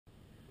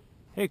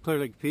Hey Clear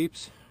Lake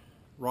peeps,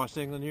 Ross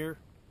England here,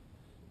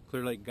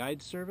 Clear Lake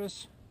Guide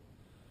Service,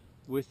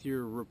 with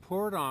your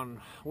report on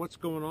what's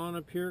going on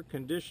up here,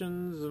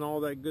 conditions and all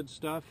that good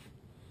stuff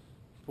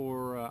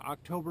for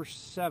October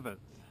 7th,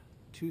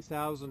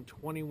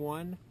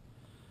 2021.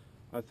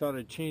 I thought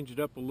I'd change it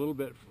up a little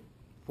bit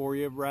for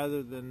you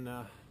rather than,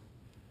 I'm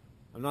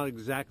not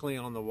exactly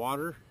on the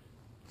water,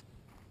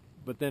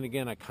 but then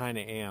again I kind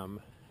of am.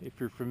 If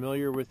you're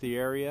familiar with the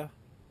area,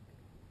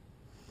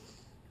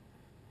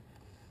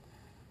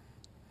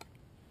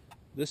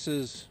 this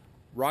is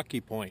Rocky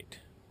Point.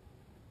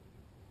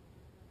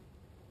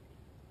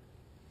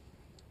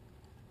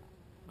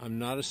 I'm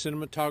not a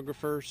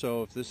cinematographer,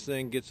 so if this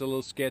thing gets a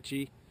little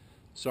sketchy,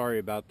 sorry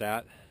about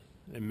that.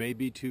 It may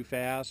be too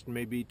fast,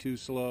 may be too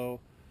slow,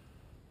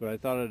 but I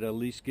thought I'd at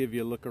least give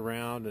you a look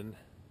around and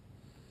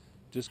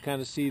just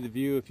kind of see the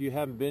view, if you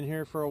haven't been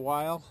here for a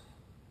while,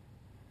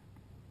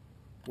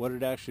 what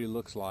it actually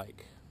looks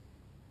like.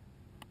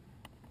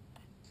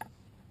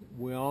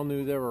 We all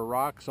knew there were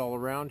rocks all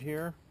around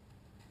here.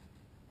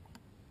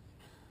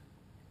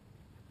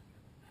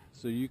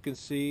 So you can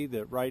see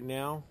that right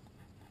now,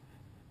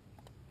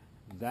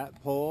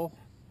 that pole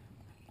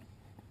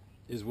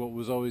is what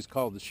was always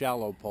called the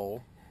shallow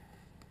pole.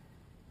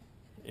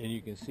 And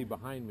you can see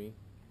behind me,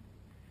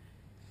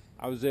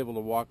 I was able to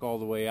walk all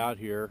the way out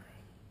here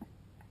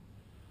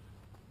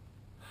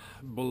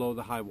below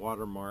the high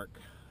water mark.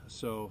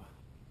 So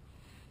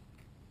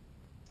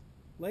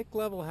lake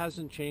level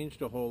hasn't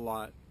changed a whole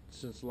lot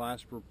since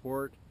last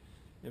report.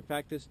 In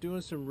fact, it's doing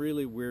some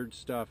really weird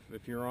stuff.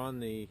 If you're on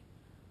the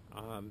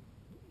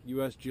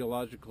U.S.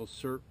 Geological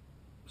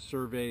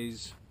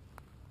Survey's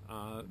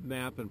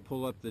map and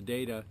pull up the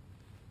data,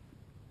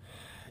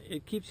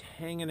 it keeps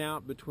hanging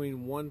out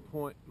between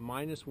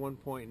minus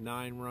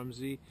 1.9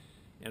 Rumsey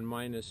and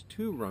minus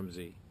 2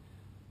 Rumsey.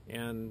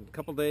 And a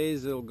couple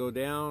days it'll go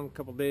down, a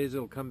couple days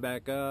it'll come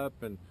back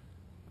up, and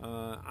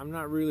I'm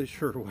not really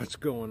sure what's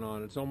going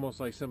on. It's almost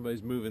like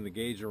somebody's moving the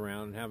gauge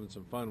around and having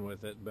some fun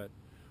with it, but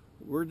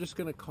we're just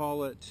going to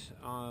call it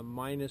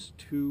minus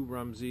 2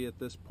 Rumsey at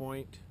this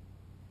point.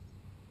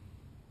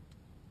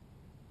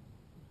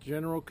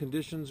 General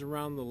conditions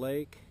around the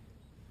lake,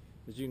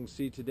 as you can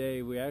see today,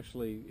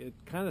 it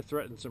kind of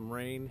threatened some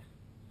rain,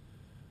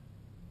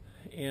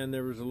 and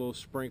there was a little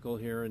sprinkle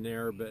here and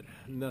there, but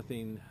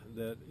nothing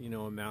that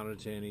amounted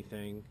to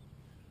anything.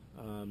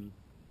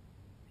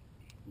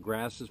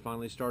 Grass has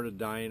finally started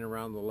dying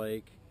around the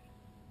lake.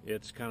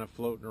 It's kind of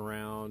floating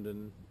around,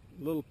 and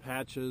little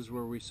patches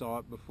where we saw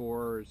it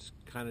before, it's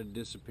kind of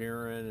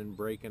disappearing and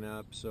breaking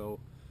up. So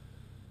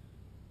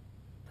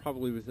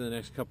probably within the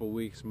next couple of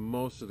weeks,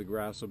 most of the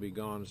grass will be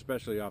gone,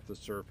 especially off the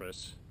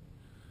surface.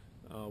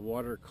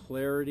 Water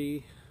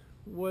clarity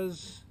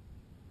was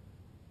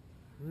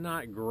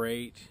not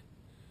great.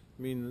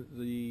 I mean,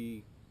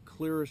 the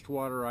clearest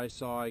water I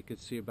saw, I could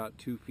see about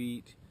 2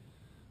 feet.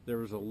 There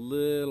was a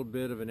little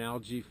bit of an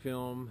algae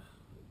film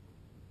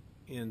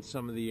in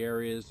some of the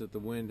areas that the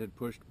wind had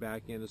pushed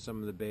back into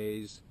some of the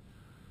bays.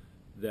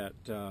 That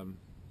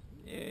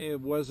it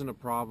wasn't a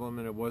problem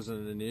and it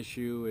wasn't an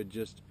issue.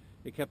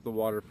 It kept the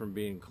water from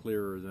being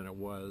clearer than it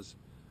was.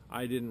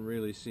 I didn't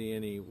really see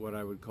any what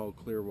I would call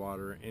clear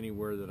water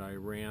anywhere that I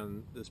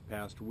ran this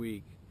past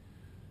week,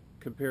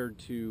 compared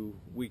to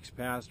weeks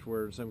past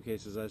where in some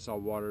cases I saw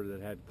water that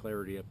had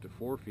clarity up to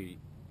 4 feet.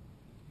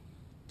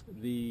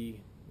 The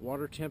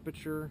water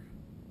temperature,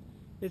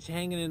 it's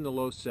hanging in the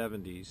low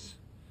 70s.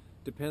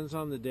 Depends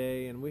on the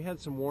day, and we had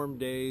some warm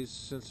days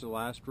since the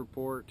last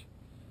report.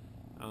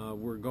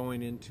 We're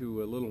going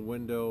into a little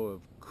window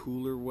of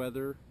cooler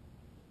weather.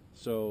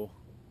 So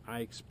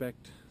I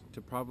expect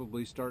to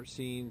probably start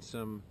seeing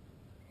some,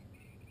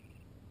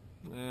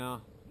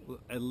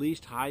 at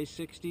least high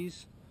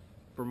 60s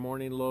for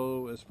morning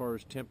low as far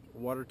as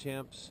water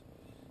temps,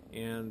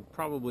 and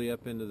probably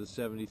up into the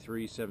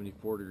 73,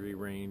 74 degree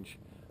range.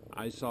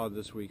 I saw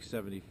this week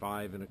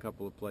 75 in a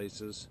couple of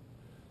places.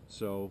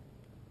 So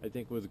I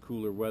think with the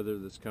cooler weather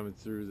that's coming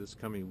through this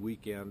coming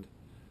weekend,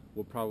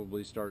 we'll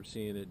probably start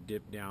seeing it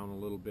dip down a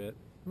little bit.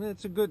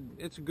 It's a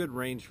good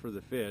range for the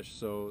fish,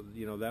 so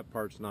that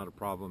part's not a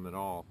problem at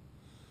all.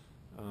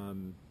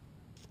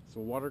 So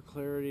water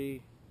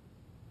clarity.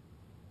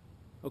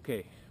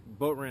 Okay,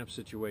 boat ramp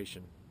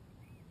situation.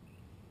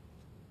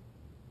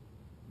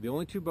 The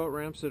only 2 boat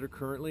ramps that are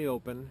currently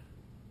open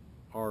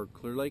are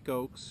Clear Lake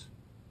Oaks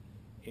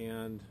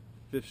and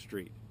 5th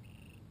Street.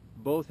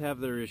 Both have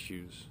their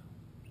issues.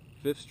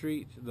 5th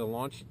Street, the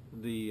launch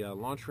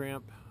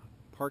ramp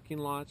parking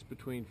lots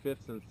between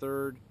 5th and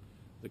 3rd.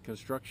 The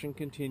construction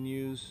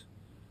continues.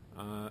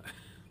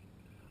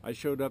 I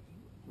showed up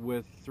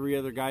with 3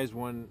 other guys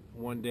one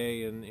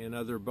day in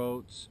other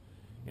boats,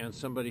 and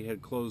somebody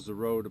had closed the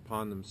road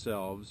upon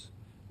themselves.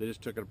 They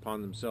just took it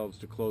upon themselves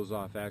to close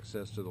off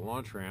access to the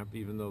launch ramp,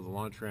 even though the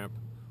launch ramp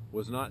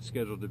was not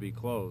scheduled to be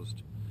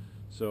closed.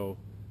 So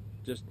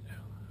just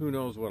who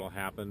knows what'll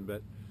happen,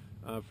 but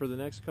for the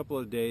next couple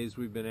of days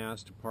we've been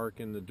asked to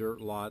park in the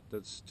dirt lot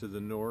that's to the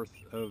north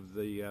of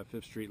the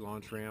 5th Street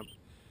launch ramp,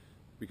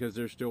 because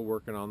they're still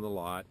working on the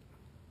lot.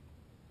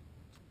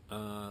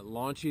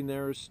 Launching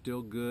there is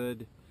still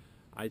good.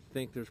 I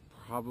think there's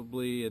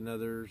probably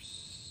another,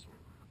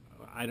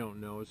 I don't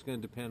know, it's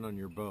going to depend on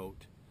your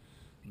boat,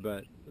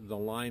 but the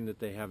line that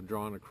they have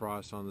drawn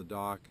across on the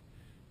dock,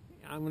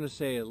 I'm going to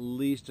say at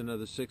least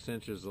another 6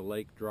 inches of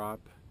lake drop.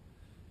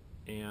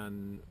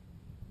 And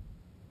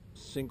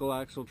single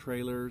axle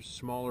trailers,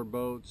 smaller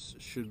boats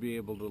should be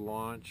able to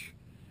launch.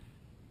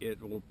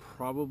 It will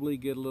probably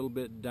get a little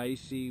bit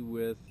dicey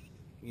with,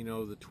 you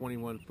know, the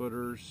 21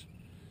 footers,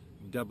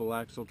 double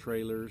axle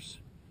trailers.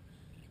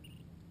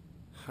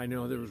 I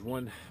know there was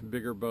one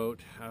bigger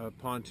boat, a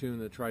pontoon,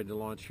 that tried to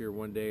launch here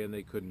one day and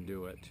they couldn't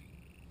do it.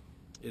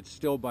 It's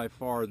still by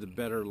far the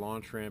better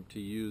launch ramp to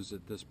use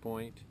at this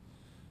point.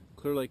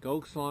 Clear Lake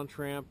Oaks launch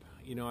ramp,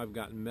 you know, I've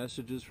gotten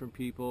messages from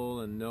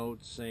people and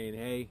notes saying,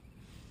 hey,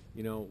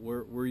 you know,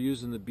 we're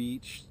using the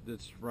beach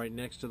that's right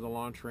next to the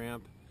launch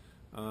ramp.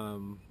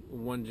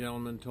 One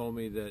gentleman told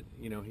me that,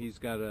 you know, he's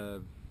got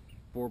a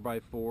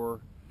 4x4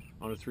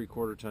 on a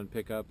 3/4 ton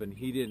pickup and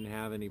he didn't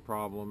have any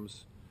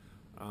problems.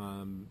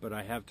 But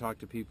I have talked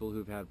to people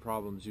who've had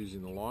problems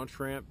using the launch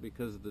ramp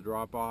because of the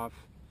drop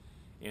off,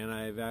 and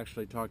I've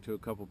actually talked to a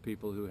couple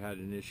people who had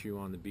an issue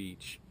on the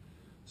beach.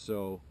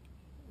 So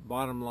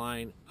bottom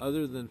line,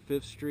 other than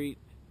 5th Street,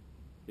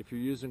 if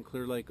you're using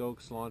Clear Lake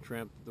Oaks launch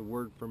ramp, the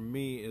word from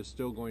me is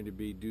still going to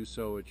be do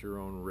so at your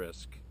own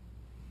risk.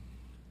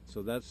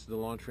 So that's the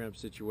launch ramp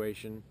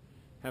situation.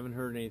 Haven't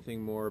heard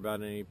anything more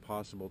about any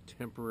possible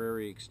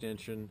temporary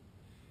extension.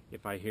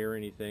 If I hear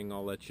anything,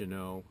 I'll let you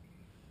know.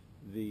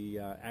 The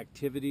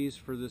activities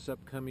for this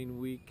upcoming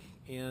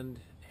weekend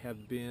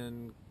have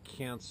been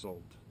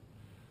canceled.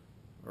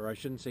 Or I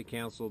shouldn't say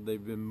canceled,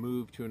 they've been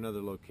moved to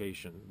another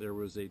location. There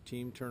was a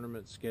team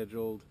tournament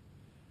scheduled.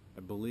 I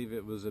believe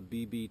it was a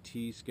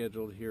BBT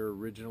scheduled here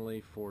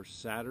originally for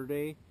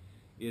Saturday.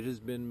 It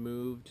has been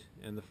moved,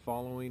 and the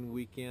following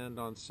weekend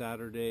on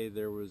Saturday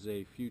there was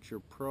a Future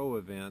Pro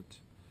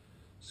event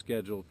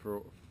scheduled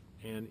for,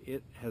 and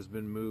it has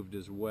been moved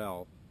as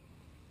well.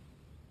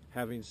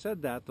 Having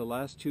said that, the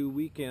last 2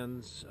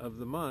 weekends of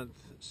the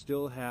month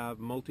still have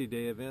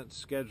multi-day events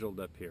scheduled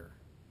up here.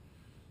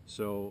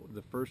 So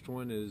the first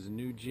one is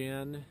New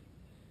Gen,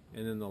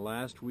 and then the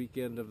last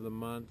weekend of the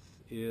month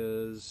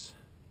is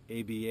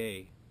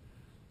ABA.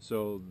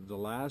 So the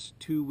last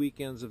 2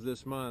 weekends of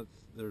this month,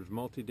 there's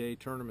multi-day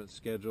tournaments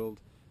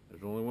scheduled.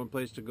 There's only one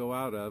place to go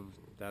out of,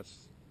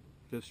 that's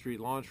 5th Street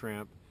Launch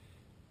Ramp.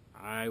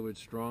 I would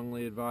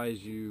strongly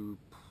advise you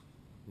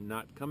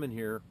not coming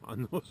here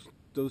on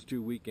those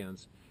 2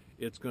 weekends.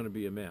 It's going to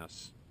be a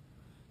mess.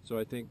 So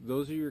I think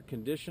those are your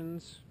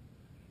conditions.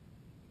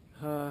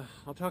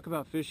 I'll talk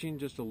about fishing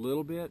just a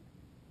little bit.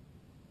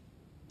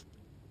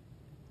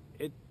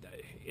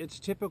 It's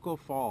typical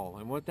fall,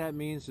 and what that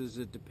means is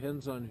it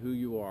depends on who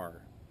you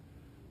are.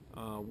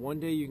 One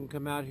day you can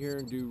come out here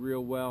and do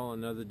real well,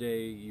 another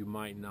day you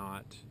might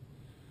not.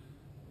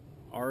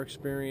 Our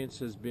experience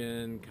has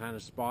been kind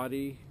of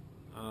spotty.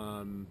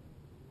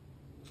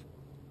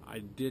 I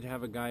did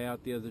have a guy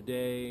out the other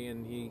day,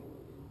 and he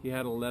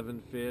had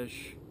 11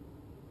 fish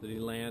that he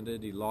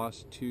landed. He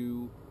lost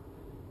 2,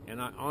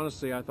 and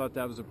honestly I thought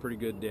that was a pretty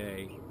good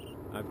day.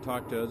 I've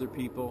talked to other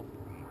people.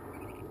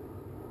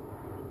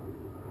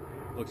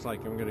 Looks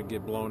like I'm going to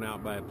get blown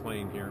out by a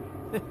plane here.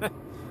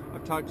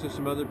 I've talked to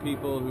some other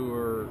people who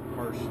are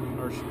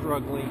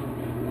struggling,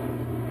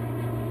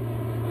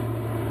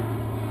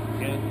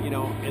 and you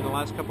know, in the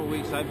last couple of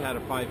weeks I've had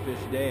a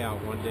 5-fish day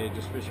out one day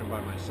just fishing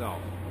by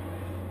myself.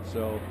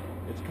 So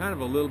it's kind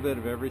of a little bit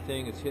of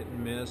everything. It's hit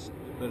and miss,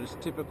 but it's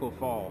typical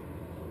fall.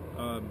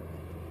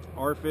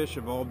 Our fish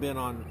have all been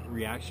on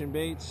reaction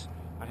baits.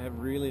 I have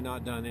really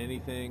not done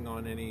anything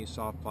on any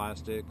soft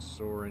plastics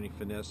or any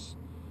finesse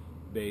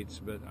baits,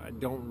 but I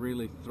don't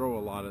really throw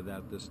a lot of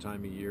that this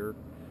time of year.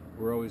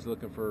 We're always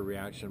looking for a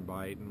reaction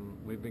bite,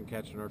 and we've been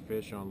catching our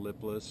fish on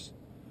lipless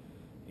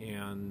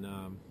and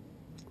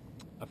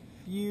a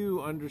few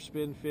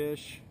underspin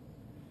fish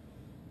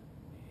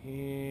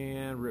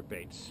and rip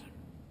baits.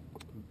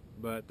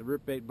 But the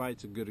rip bait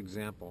bite's a good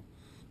example.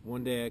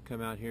 One day I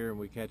come out here and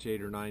we catch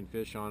 8 or 9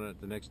 fish on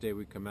it. The next day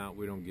we come out,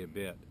 we don't get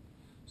bit.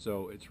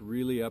 So it's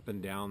really up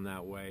and down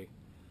that way.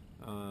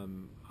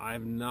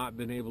 I've not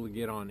been able to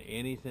get on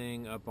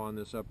anything up on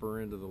this upper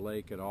end of the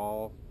lake at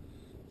all.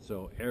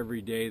 So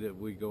every day that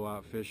we go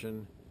out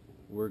fishing,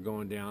 we're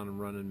going down and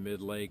running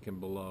mid-lake and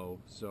below.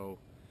 So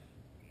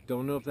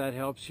don't know if that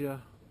helps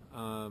you.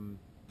 I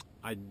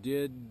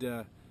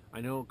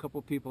know a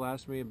couple people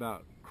asked me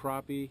about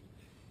crappie,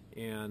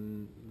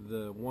 and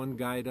the one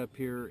guide up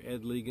here,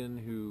 Ed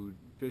Legan, who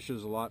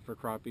fishes a lot for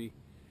crappie,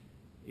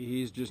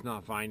 he's just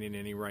not finding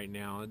any right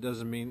now. It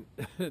doesn't mean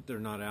that they're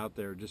not out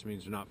there, it just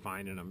means they're not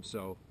finding them.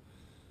 So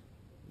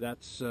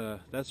that's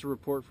a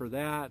report for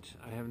that.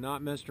 I have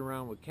not messed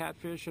around with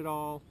catfish at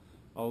all,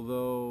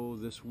 although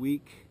this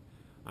week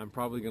I'm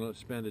probably going to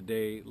spend a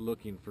day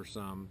looking for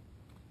some.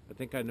 I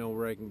think I know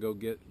where I can go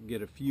get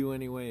a few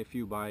anyway, a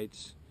few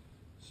bites.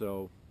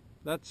 So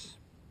that's,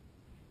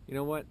 you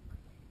know what,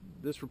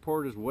 this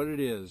report is what it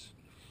is,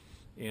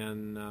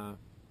 and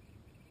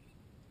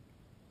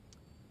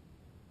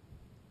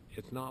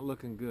it's not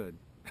looking good.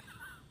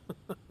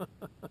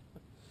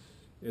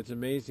 It's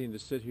amazing to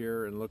sit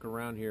here and look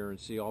around here and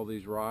see all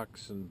these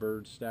rocks and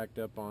birds stacked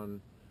up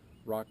on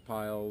rock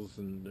piles,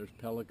 and there's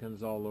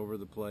pelicans all over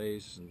the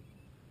place, and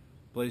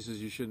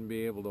places you shouldn't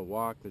be able to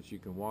walk that you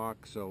can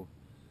walk. So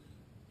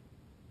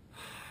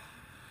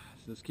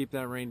let's keep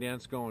that rain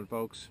dance going,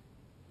 folks.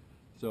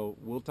 So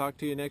we'll talk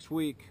to you next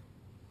week.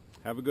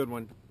 Have a good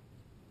one.